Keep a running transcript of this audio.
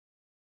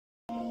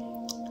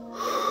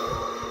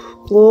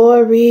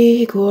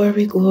Glory,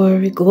 glory,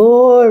 glory,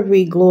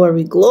 glory,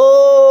 glory,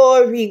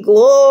 glory,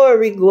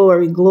 glory,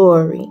 glory,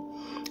 glory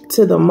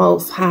to the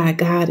Most High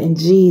God in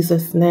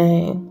Jesus'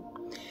 name.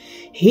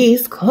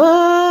 He's closing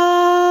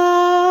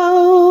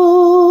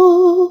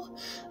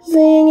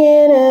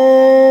it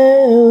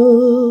out.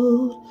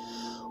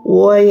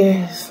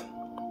 Warriors,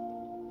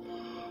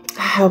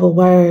 I have a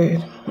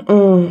word.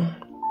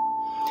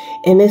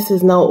 And this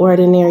is no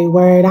ordinary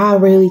word. I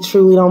really,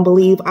 truly don't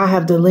believe I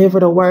have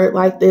delivered a word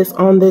like this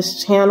on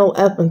this channel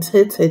up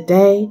until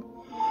today.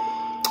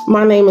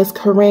 My name is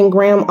Corinne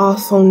Graham,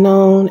 also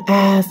known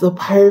as the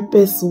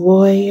Purpose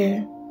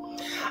Warrior.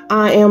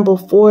 I am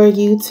before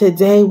you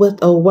today with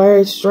a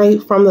word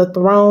straight from the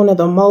throne of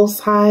the Most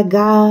High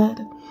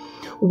God.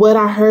 What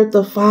I heard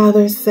the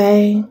Father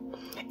say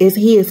is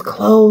He is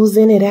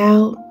closing it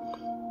out.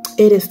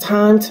 It is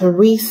time to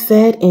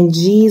reset in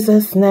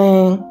Jesus'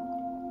 name.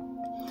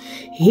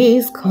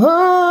 He's closing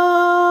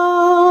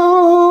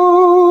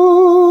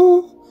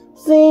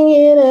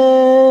it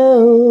out.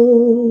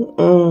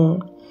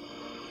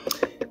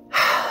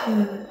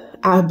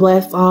 I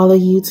bless all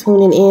of you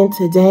tuning in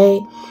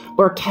today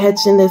or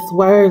catching this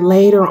word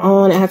later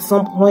on at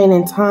some point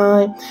in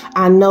time.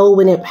 I know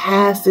when it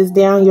passes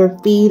down your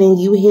feed and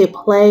you hit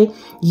play,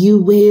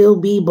 you will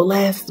be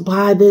blessed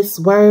by this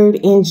word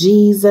in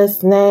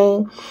Jesus'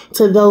 name.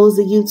 To those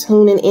of you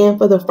tuning in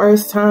for the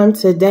first time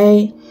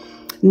today,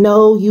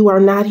 no, you are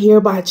not here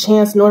by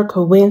chance nor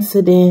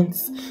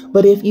coincidence.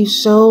 But if you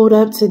showed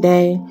up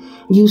today,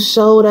 you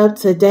showed up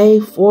today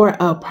for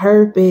a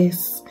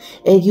purpose.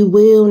 And you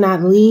will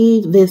not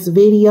leave this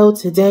video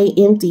today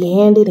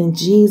empty-handed in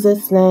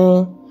Jesus'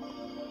 name.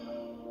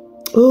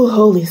 Oh,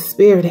 Holy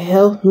Spirit,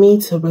 help me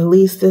to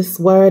release this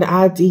word.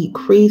 I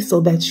decrease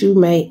so that you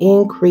may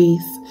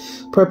increase.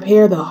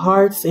 Prepare the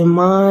hearts and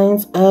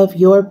minds of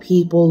your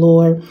people,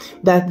 Lord,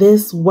 that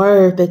this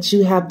word that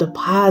you have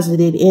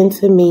deposited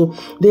into me,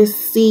 this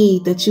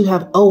seed that you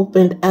have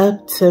opened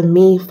up to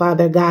me,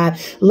 Father God,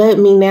 let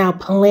me now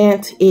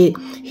plant it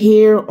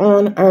here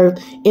on earth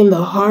in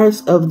the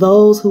hearts of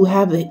those who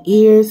have the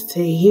ears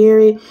to hear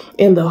it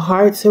and the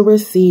heart to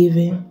receive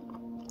it.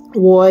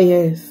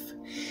 Warriors,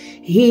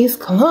 He's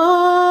closing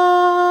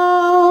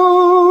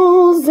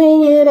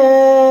it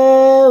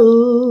out.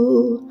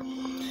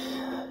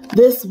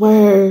 This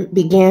word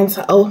began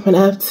to open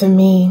up to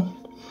me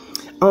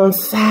on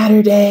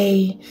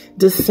Saturday,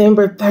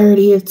 December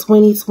 30th,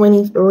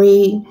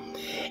 2023.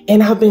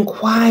 And I've been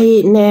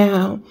quiet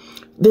now.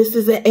 This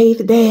is the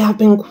 8th day I've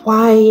been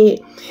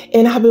quiet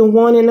and I've been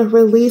wanting to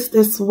release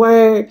this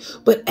word.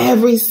 But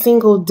every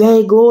single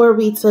day,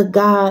 glory to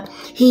God,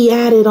 He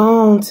added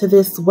on to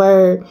this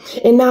word.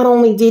 And not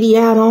only did He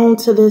add on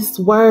to this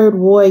word,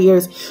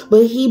 warriors,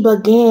 but He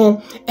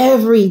began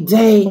every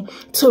day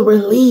to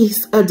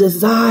release a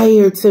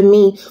desire to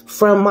me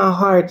from my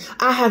heart.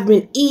 I have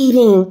been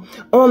eating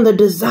on the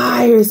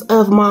desires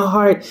of my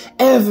heart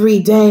every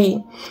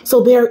day.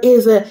 So there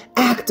is an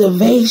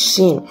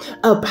activation,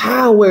 a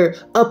power,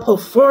 a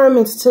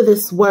performance to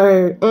this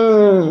word.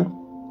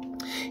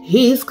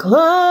 He's closing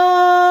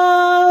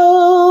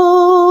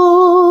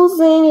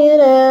it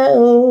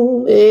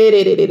out.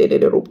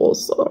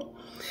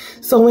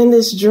 So in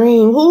this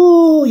dream,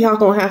 ooh, y'all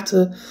gonna have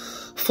to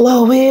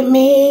flow with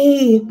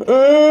me.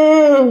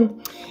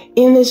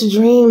 In this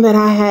dream that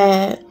I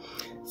had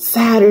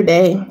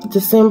Saturday,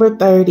 December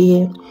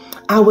 30th,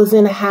 I was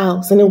in a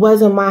house, and it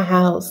wasn't my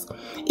house.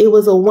 It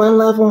was a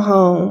one-level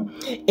home,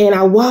 and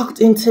I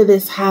walked into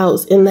this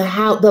house, and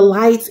the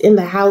lights in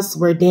the house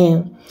were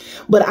dim.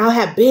 But I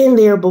had been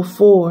there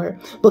before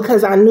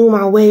because I knew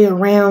my way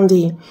around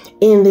it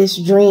in this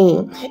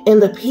dream.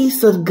 And the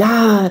peace of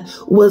God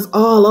was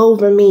all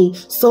over me.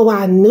 So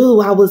I knew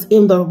I was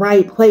in the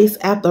right place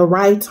at the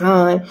right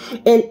time.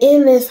 And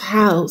in this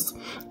house,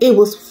 it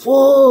was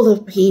full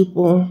of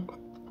people.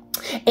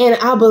 And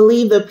I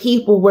believe the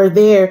people were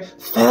there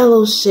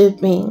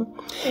fellowshipping.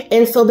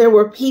 And so there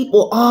were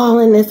people all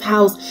in this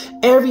house.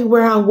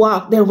 Everywhere I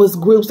walked, there was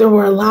groups. There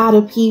were a lot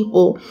of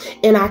people.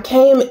 And I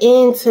came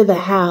into the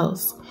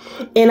house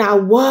and I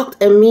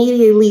walked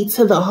immediately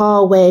to the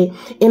hallway,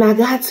 and I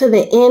got to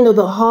the end of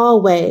the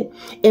hallway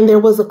and there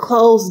was a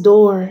closed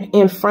door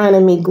in front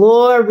of me.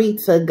 Glory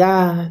to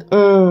God.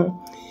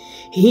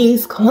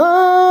 He's closing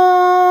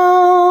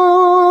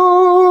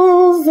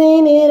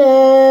it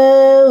out.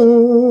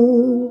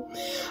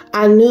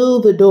 I knew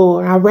the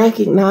door. I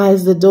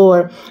recognized the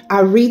door.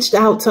 I reached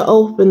out to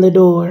open the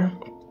door.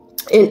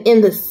 And in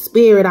the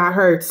spirit, I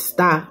heard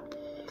stop.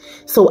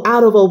 So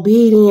out of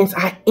obedience,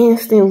 I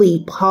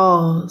instantly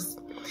paused.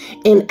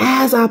 And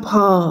as I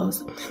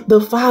paused, the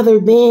Father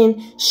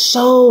then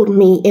showed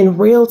me in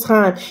real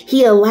time.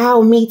 He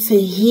allowed me to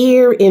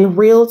hear in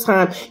real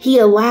time. He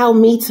allowed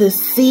me to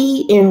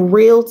see in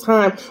real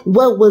time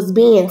what was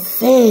being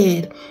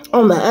said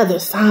on the other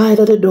side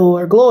of the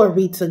door.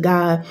 Glory to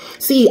God.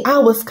 See, I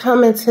was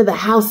coming to the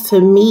house to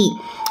meet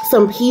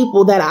some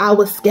people that I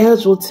was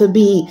scheduled to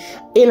be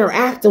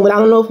interacting with. I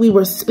don't know if we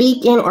were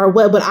speaking or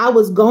what, but I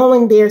was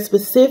going there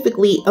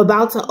specifically,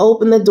 about to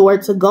open the door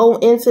to go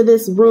into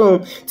this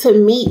room to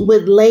meet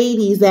with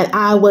ladies that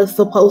I was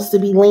supposed to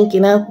be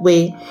linking up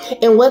with.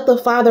 And what the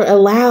Father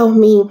allowed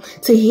me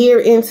to hear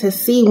and to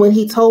see when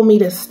he told me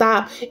to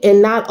stop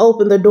and not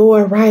open the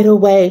door right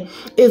away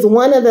is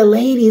one of the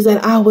ladies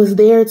that I was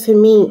there to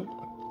meet.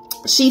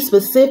 She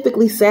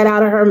specifically said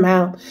out of her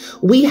mouth,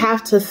 "We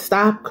have to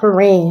stop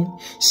Corinne.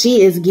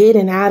 She is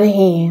getting out of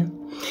hand."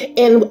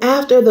 And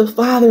after the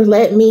Father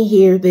let me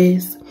hear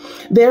this,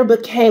 there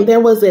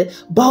was a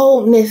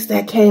boldness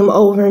that came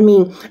over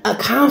me, a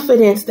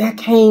confidence that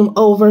came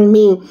over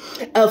me,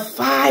 a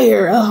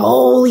fire, a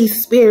Holy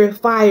Spirit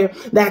fire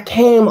that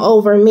came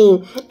over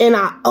me. And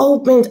I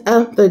opened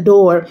up the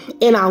door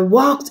and I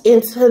walked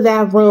into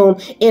that room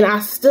and I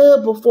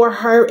stood before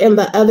her and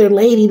the other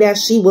lady that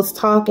she was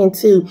talking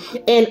to.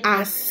 And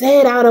I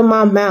said out of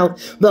my mouth,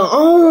 the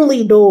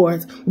only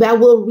doors that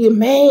will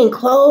remain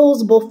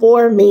closed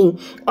before me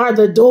are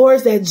the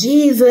doors that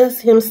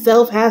Jesus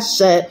himself has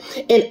shut.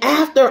 And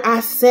after I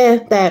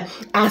said that,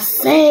 I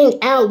sang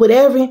out with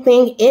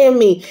everything in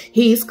me,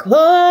 he's closing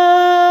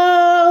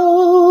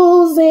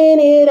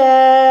it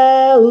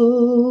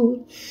out.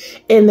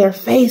 And their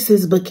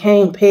faces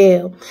became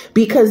pale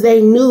because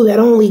they knew that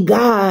only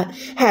God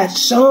had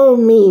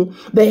shown me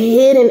the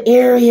hidden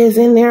areas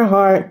in their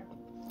heart.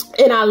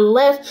 And I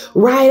left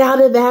right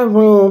out of that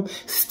room,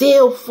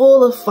 still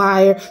full of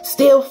fire,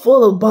 still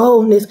full of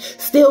boldness,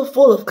 still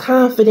full of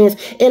confidence.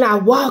 And I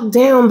walked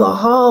down the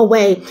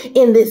hallway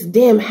in this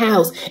dim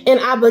house and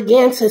I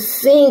began to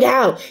sing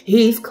out,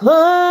 he's closing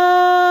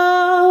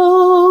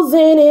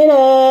it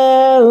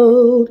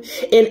out.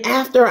 And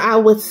after I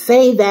would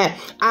say that,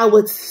 I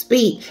would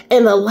speak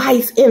and the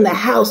lights in the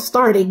house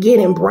started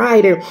getting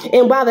brighter.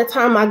 And by the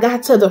time I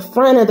got to the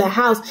front of the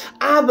house,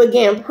 I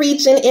began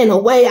preaching in a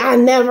way I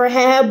never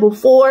had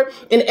before.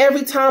 And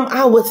every time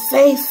I would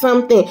say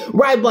something,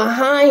 right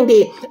behind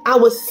it, I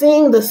would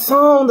sing the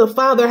song the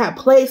Father had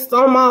placed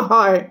on my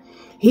heart.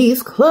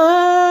 He's closing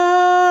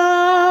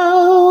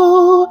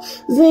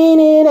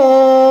it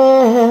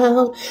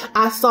out.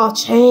 I saw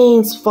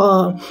chains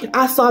fall.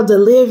 I saw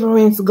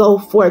deliverance go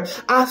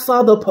forth. I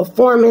saw the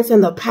performance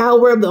and the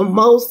power of the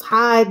Most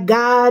High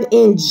God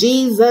in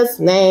Jesus'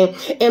 name.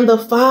 And the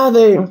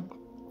Father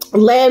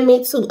led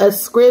me to a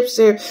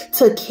scripture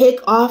to kick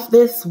off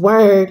this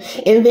word.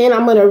 And then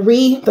I'm going to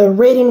read the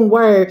written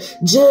word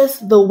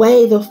just the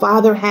way the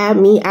Father had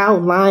me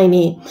outline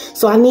it.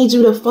 So I need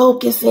you to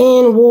focus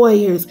in,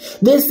 warriors.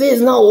 This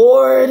is no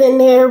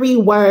ordinary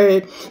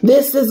word.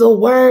 This is a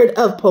word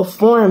of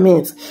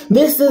performance.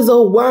 This is a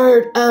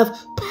word of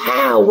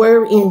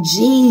power in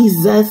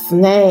Jesus'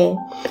 name.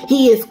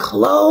 He is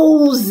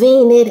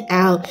closing it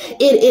out.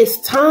 It is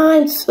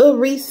time to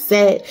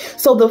reset.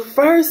 So the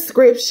first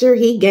scripture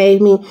he gave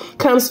me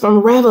comes from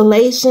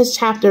Revelations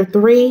chapter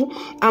 3.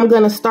 I'm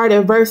going to start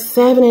at verse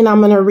 7 and I'm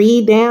going to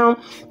read down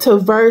to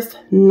verse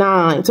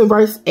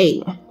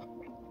 8.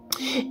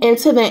 And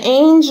to the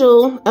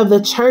angel of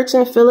the church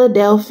in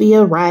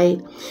Philadelphia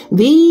write,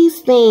 these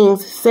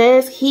things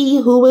says he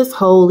who is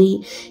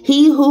holy,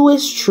 he who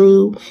is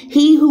true,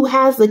 he who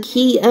has the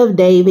key of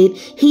David,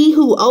 he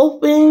who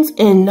opens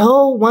and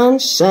no one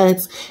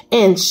shuts,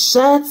 and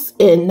shuts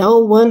and no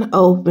one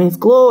opens.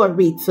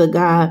 Glory to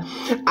God.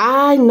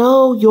 I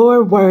know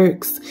your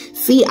works.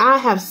 See, I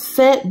have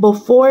set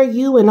before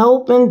you an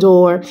open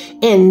door,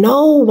 and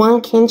no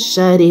one can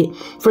shut it.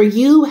 For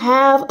you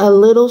have a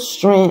little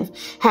strength,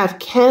 have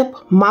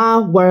kept my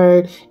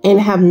word, and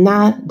have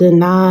not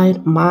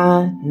denied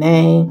my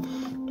name.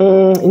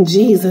 In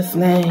Jesus'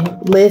 name.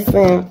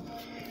 Listen,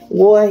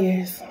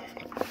 warriors.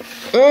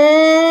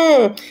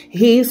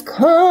 He's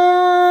closing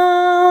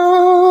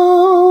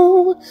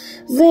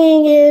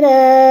it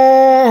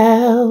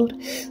out.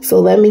 So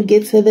let me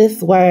get to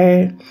this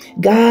word.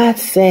 God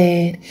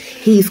said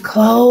he's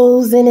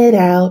closing it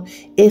out.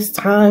 It's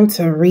time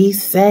to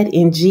reset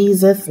in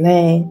Jesus'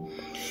 name.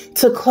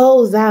 To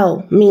close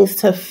out means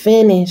to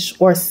finish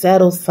or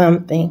settle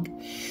something.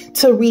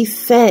 To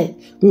reset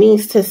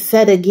means to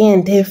set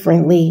again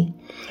differently.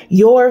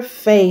 Your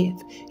faith,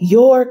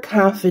 your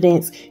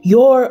confidence,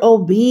 your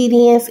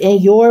obedience, and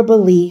your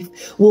belief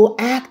will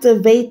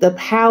activate the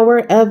power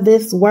of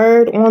this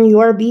word on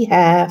your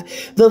behalf.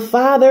 The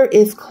Father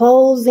is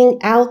closing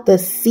out the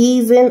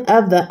season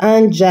of the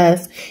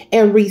unjust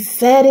and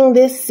resetting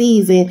this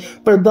season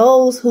for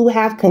those who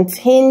have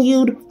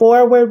continued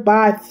forward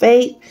by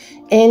faith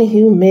and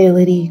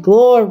humility.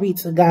 Glory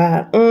to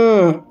God.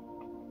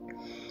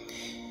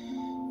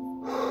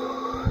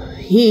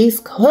 He's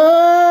closing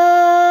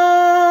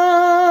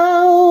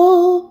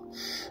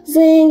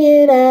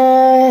it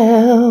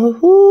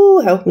out. Ooh,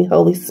 help me,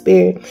 Holy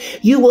Spirit.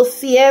 You will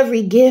see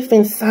every gift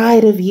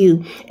inside of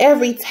you,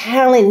 every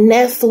talent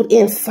nestled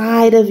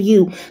inside of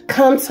you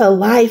come to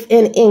life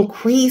and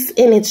increase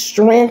in its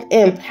strength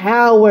and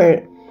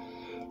power.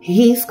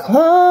 He's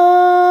closing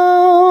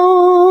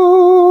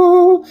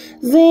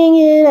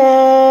it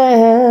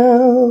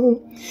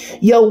out.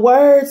 Your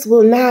words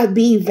will not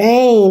be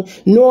vain,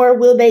 nor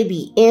will they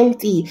be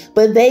empty,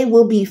 but they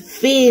will be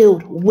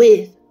filled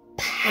with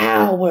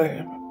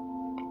power.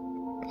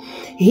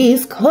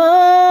 He's closing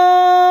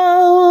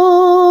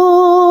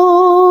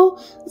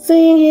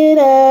it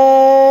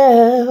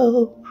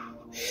out.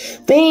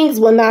 Things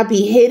will not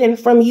be hidden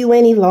from you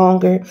any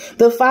longer.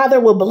 The Father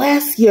will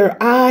bless your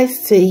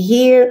eyes to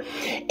hear,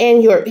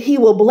 and He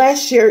will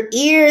bless your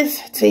ears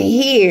to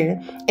hear,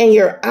 and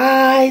your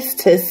eyes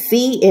to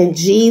see in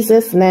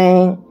Jesus'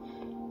 name.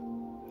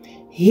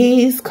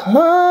 He's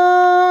closing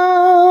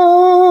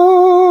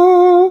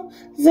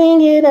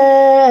it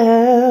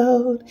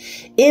out.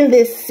 In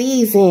this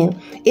season,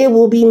 it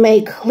will be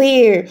made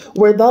clear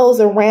where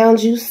those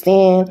around you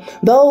stand.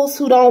 Those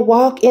who don't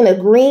walk in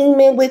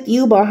agreement with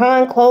you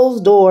behind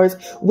closed doors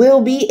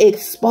will be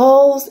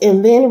exposed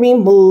and then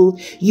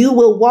removed. You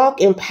will walk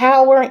in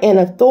power and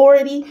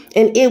authority,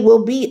 and it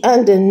will be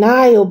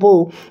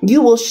undeniable.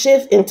 You will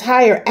shift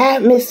entire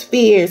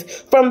atmospheres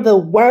from the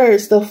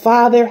words the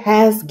Father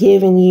has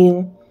given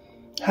you.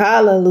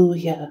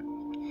 Hallelujah.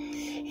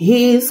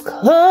 He's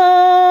closing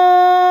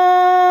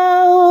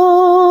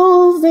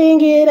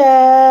it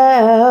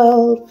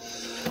out.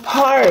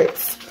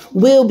 Hearts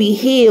will be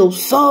healed.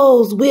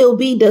 Souls will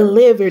be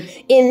delivered.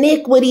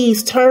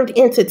 Iniquities turned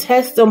into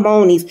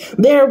testimonies.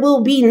 There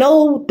will be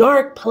no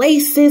dark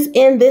places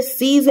in this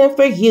season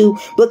for you,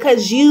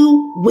 because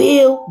you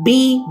will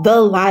be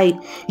the light.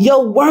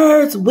 Your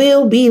words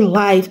will be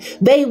life.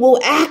 They will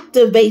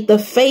activate the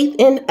faith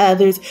in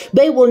others.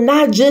 They will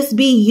not just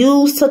be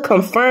used to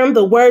confirm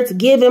the words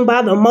given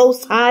by the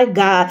Most High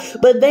God,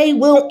 but they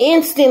will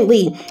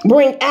instantly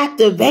bring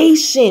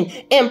activation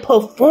and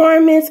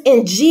performance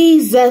in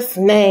Jesus'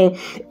 name.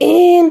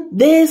 In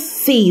this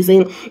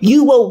season,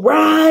 you will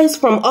rise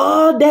from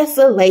all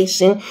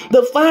desolation.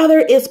 The Father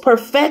is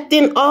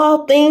perfecting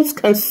all things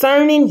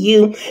concerning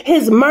you.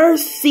 His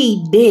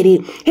mercy did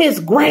it. His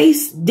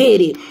grace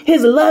did it.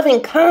 His loving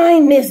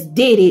kindness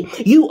did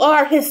it. You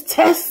are His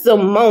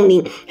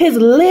testimony, His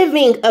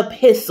living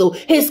epistle,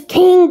 His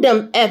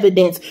kingdom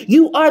evidence.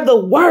 You are the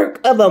work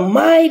of a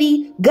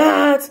mighty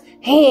God's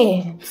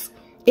hands.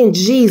 In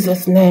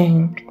Jesus'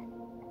 name.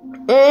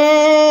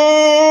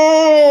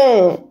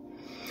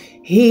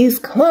 He's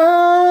closing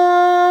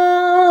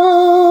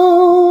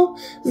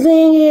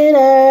it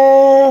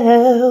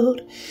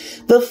out.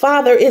 The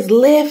Father is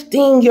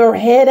lifting your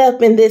head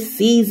up in this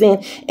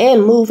season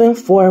and moving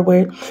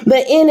forward.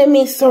 The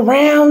enemy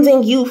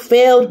surrounding you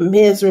failed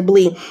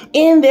miserably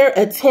in their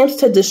attempts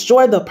to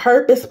destroy the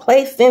purpose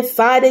placed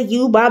inside of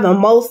you by the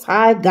Most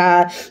High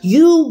God.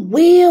 You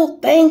will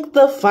thank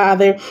the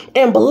Father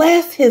and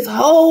bless His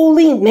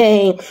holy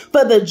name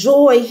for the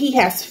joy He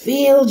has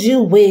filled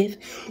you with.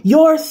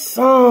 Your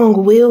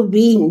song will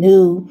be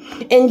new,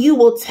 and you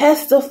will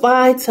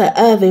testify to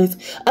others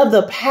of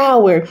the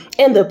power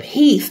and the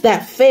peace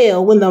that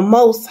fell when the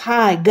Most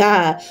High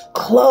God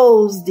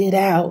closed it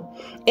out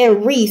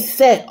and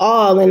reset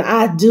all, and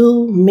I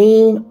do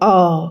mean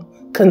all,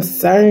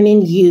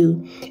 concerning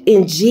you.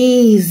 In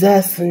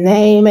Jesus'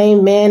 name,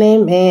 amen,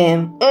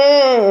 amen.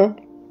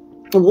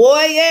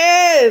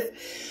 Warriors!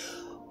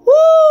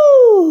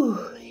 Woo!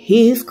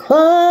 He's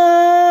closing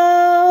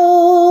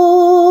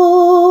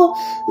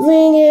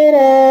it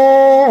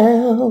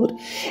out.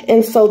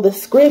 And so the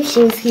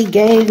scriptures He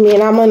gave me,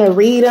 and I'm going to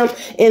read them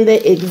in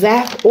the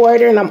exact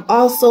order. And I'm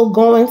also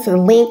going to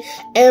link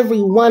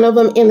every one of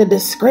them in the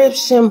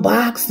description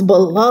box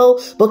below,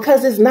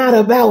 because it's not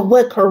about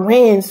what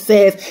Quran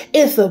says.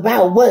 It's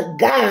about what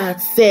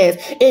God says.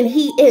 And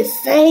He is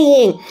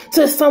saying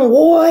to some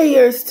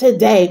warriors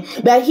today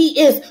that He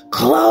is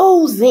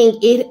closing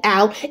it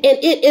out, and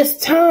it is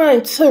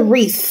time to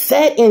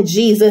reset in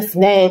Jesus'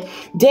 name.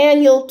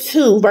 Daniel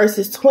 2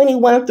 verses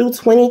 21 through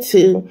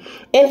 22.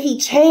 And He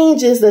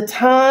changes the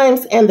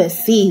times and the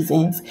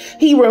seasons.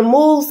 He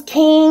removes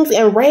kings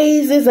and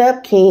raises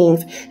up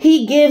kings.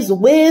 He gives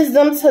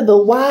wisdom to the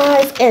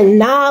wise and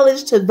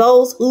knowledge to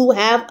those who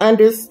have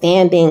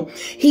understanding.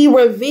 He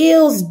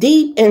reveals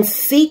deep and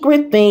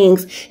secret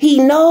things. He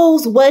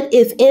knows what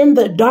is in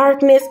the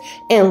darkness,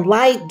 and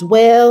light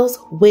dwells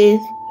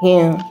with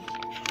Him.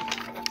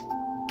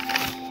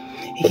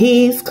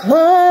 He's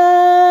closing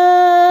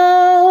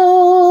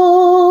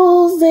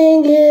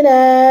it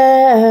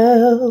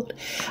out.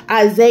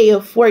 Isaiah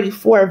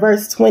 44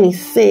 verse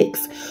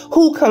 26.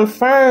 Who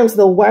confirms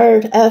the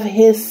word of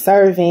His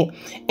servant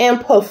and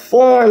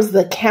performs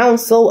the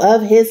counsel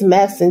of His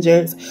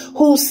messengers,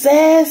 who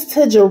says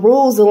to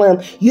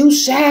Jerusalem, you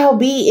shall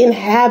be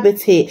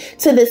inhabited,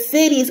 to the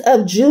cities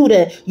of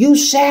Judah, you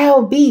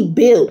shall be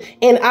built,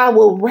 and I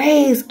will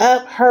raise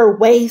up her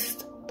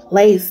waste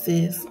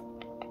places.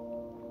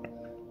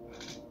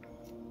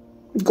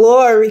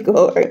 Glory,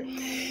 glory.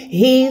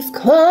 He's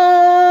closing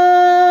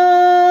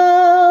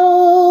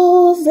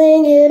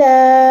it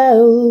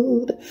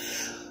out.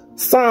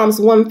 Psalms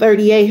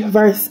 138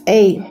 verse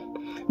 8.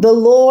 The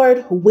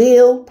Lord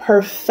will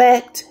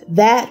perfect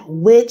that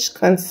which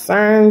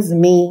concerns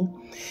me.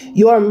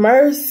 Your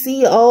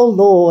mercy, O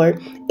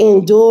Lord,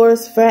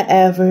 endures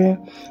forever.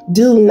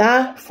 Do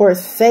not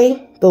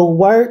forsake the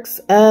works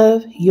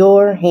of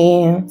your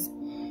hands.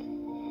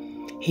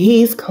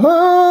 He's closing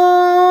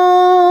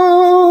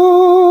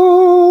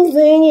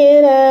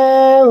it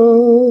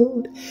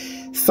out.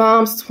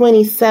 Psalms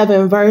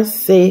 27 verse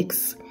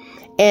 6.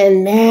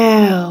 And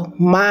now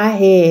my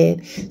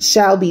head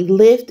shall be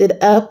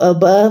lifted up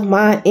above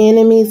my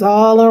enemies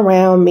all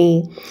around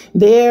me.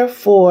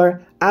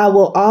 Therefore, I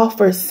will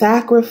offer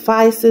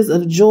sacrifices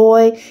of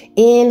joy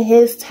in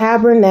his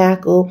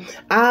tabernacle.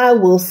 I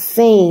will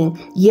sing.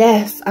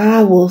 Yes,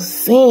 I will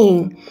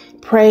sing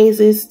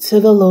praises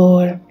to the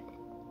Lord.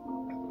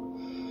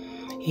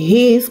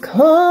 He's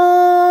closing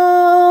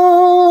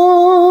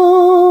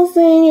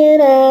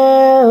it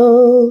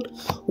out.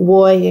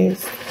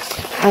 Warriors,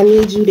 I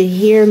need you to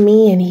hear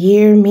me and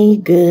hear me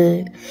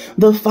good.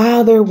 The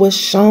Father was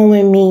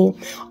showing me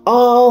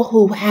all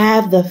who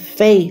have the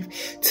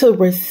faith to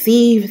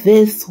receive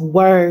this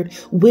word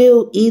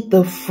will eat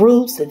the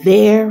fruits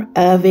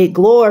thereof. It.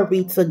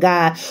 Glory to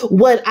God.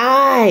 What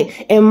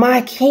I and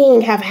my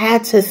King have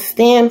had to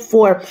stand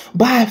for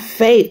by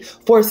faith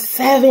for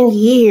 7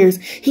 years,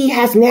 he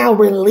has now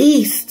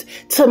released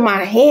to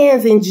my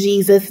hands in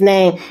Jesus'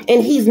 name.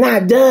 And he's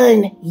not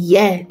done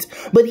yet.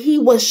 But he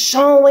was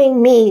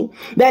showing me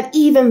that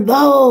even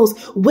those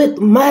with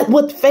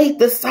faith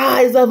the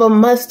size of a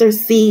mustard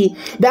seed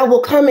that will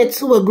come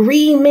into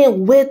agreement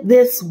with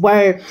this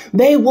word,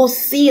 they will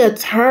see a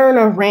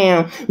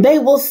turnaround. They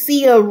will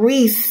see a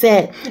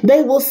reset.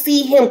 They will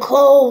see him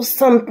close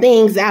some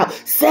things out,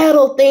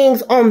 settle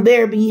things on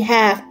their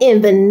behalf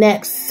in the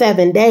next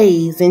 7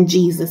 days in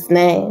Jesus'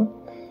 name.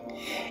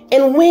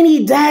 And when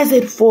he does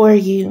it for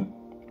you,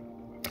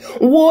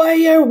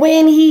 warrior,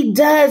 when he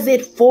does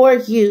it for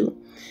you,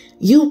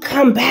 you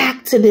come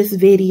back to this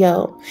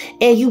video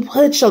and you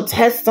put your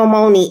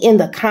testimony in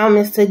the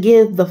comments to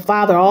give the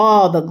Father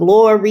all the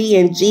glory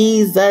in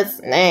Jesus'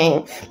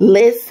 name.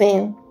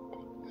 Listen,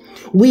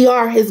 we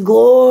are his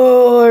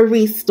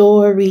glory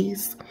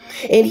stories,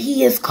 and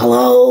he is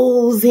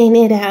closing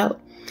it out.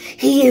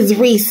 He is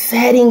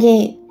resetting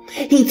it.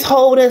 He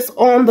told us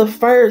on the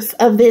 1st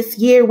of this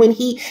year when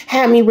he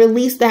had me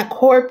release that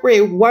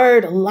corporate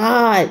word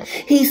live.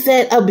 He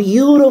said a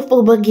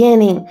beautiful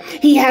beginning.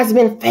 He has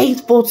been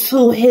faithful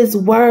to his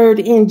word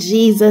in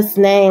Jesus'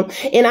 name.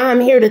 And I'm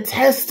here to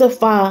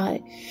testify.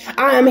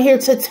 I am here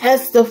to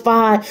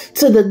testify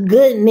to the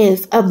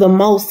goodness of the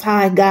Most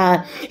High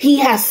God. He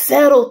has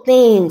settled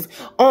things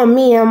on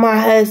me and my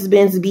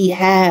husband's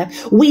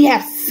behalf. We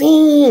have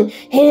seen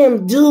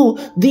him do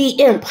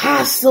the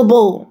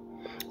impossible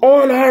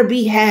on our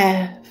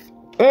behalf.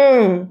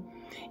 And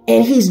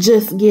he's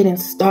just getting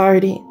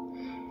started.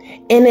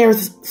 And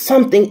there's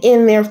something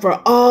in there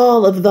for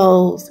all of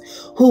those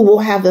who will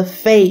have the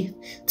faith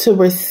to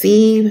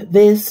receive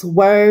this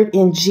word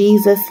in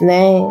Jesus'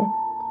 name.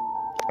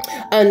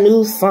 A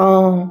new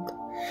song,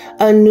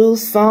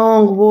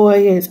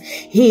 warriors.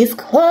 He's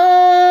closing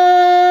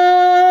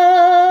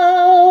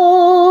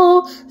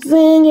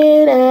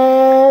it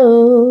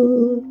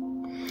out.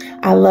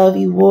 I love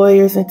you,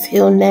 warriors.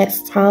 Until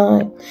next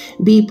time,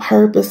 be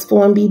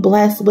purposeful and be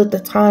blessed with the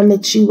time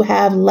that you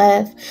have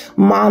left.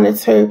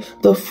 Monitor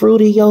the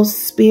fruit of your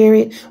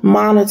spirit.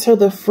 Monitor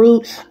the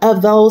fruit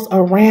of those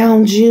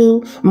around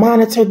you.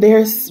 Monitor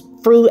their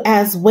fruit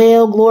as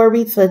well.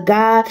 Glory to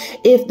God.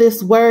 If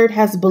this word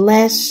has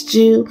blessed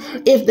you,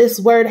 if this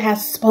word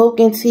has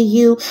spoken to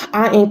you,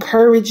 I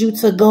encourage you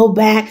to go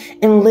back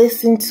and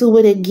listen to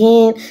it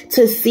again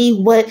to see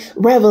what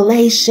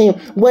revelation,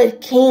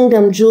 what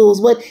kingdom jewels,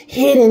 what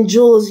hidden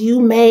jewels you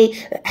may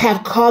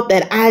have caught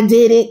that I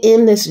didn't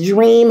in this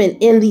dream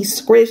and in these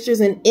scriptures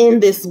and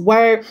in this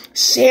word.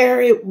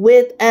 Share it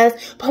with us.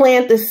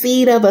 Plant the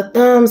seed of a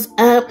thumbs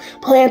up.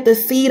 Plant the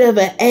seed of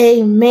an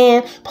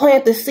amen.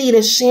 Plant the seed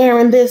of sharing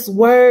this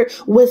word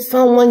with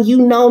someone you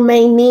know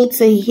may need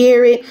to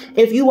hear it.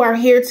 If you are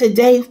here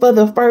today for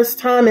the first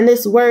time and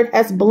this word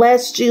has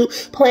blessed you,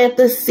 plant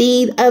the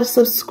seed of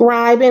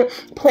subscribing,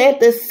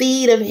 plant the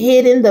seed of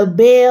hitting the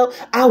bell.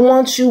 I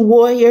want you,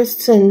 warriors,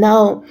 to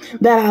know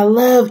that I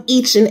love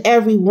each and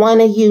every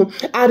one of you.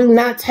 I do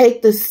not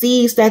take the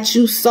seeds that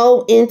you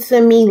sow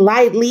into me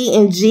lightly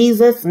in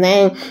Jesus'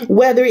 name,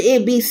 whether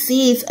it be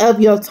seeds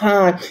of your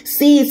time,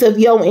 seeds of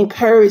your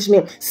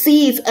encouragement,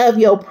 seeds of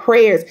your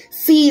prayers,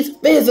 seeds,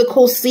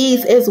 physical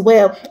seeds as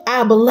well.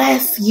 I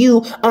bless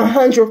you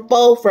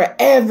 100-fold for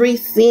every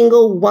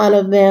single one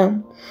of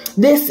them.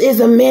 This is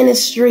a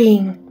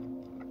ministry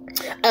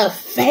of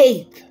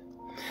faith,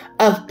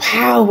 of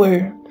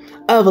power,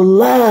 of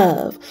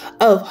love,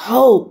 of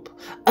hope,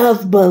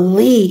 of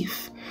belief.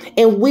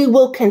 And we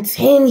will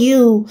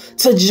continue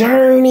to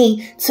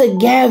journey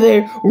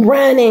together,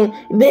 running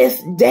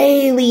this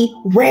daily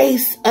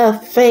race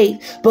of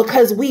faith,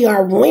 because we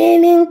are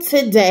winning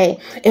today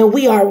and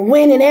we are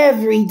winning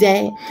every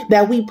day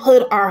that we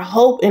put our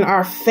hope and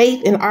our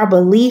faith and our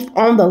belief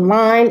on the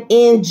line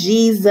in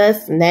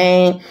Jesus'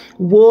 name.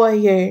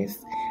 Warriors,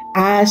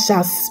 I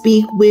shall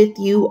speak with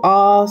you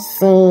all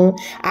soon.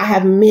 I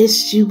have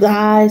missed you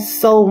guys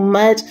so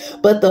much,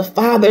 but the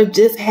Father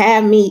just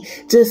had me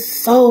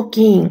just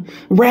soaking,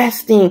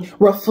 resting,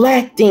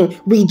 reflecting,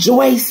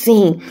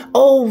 rejoicing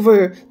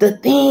over the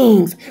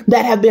things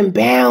that have been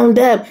bound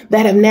up,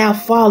 that have now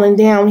fallen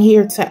down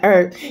here to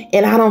earth.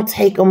 And I don't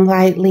take them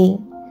lightly.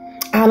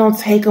 I don't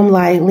take them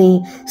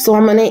lightly. So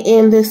I'm going to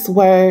end this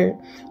word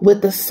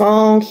with the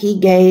song he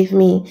gave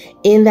me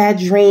in that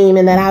dream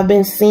and that I've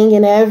been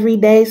singing every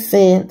day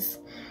since.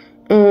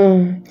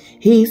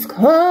 He's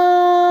closing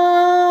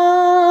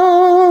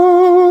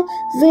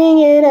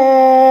it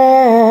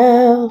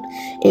out.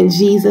 In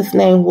Jesus'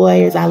 name,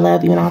 warriors, I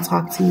love you and I'll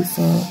talk to you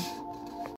soon.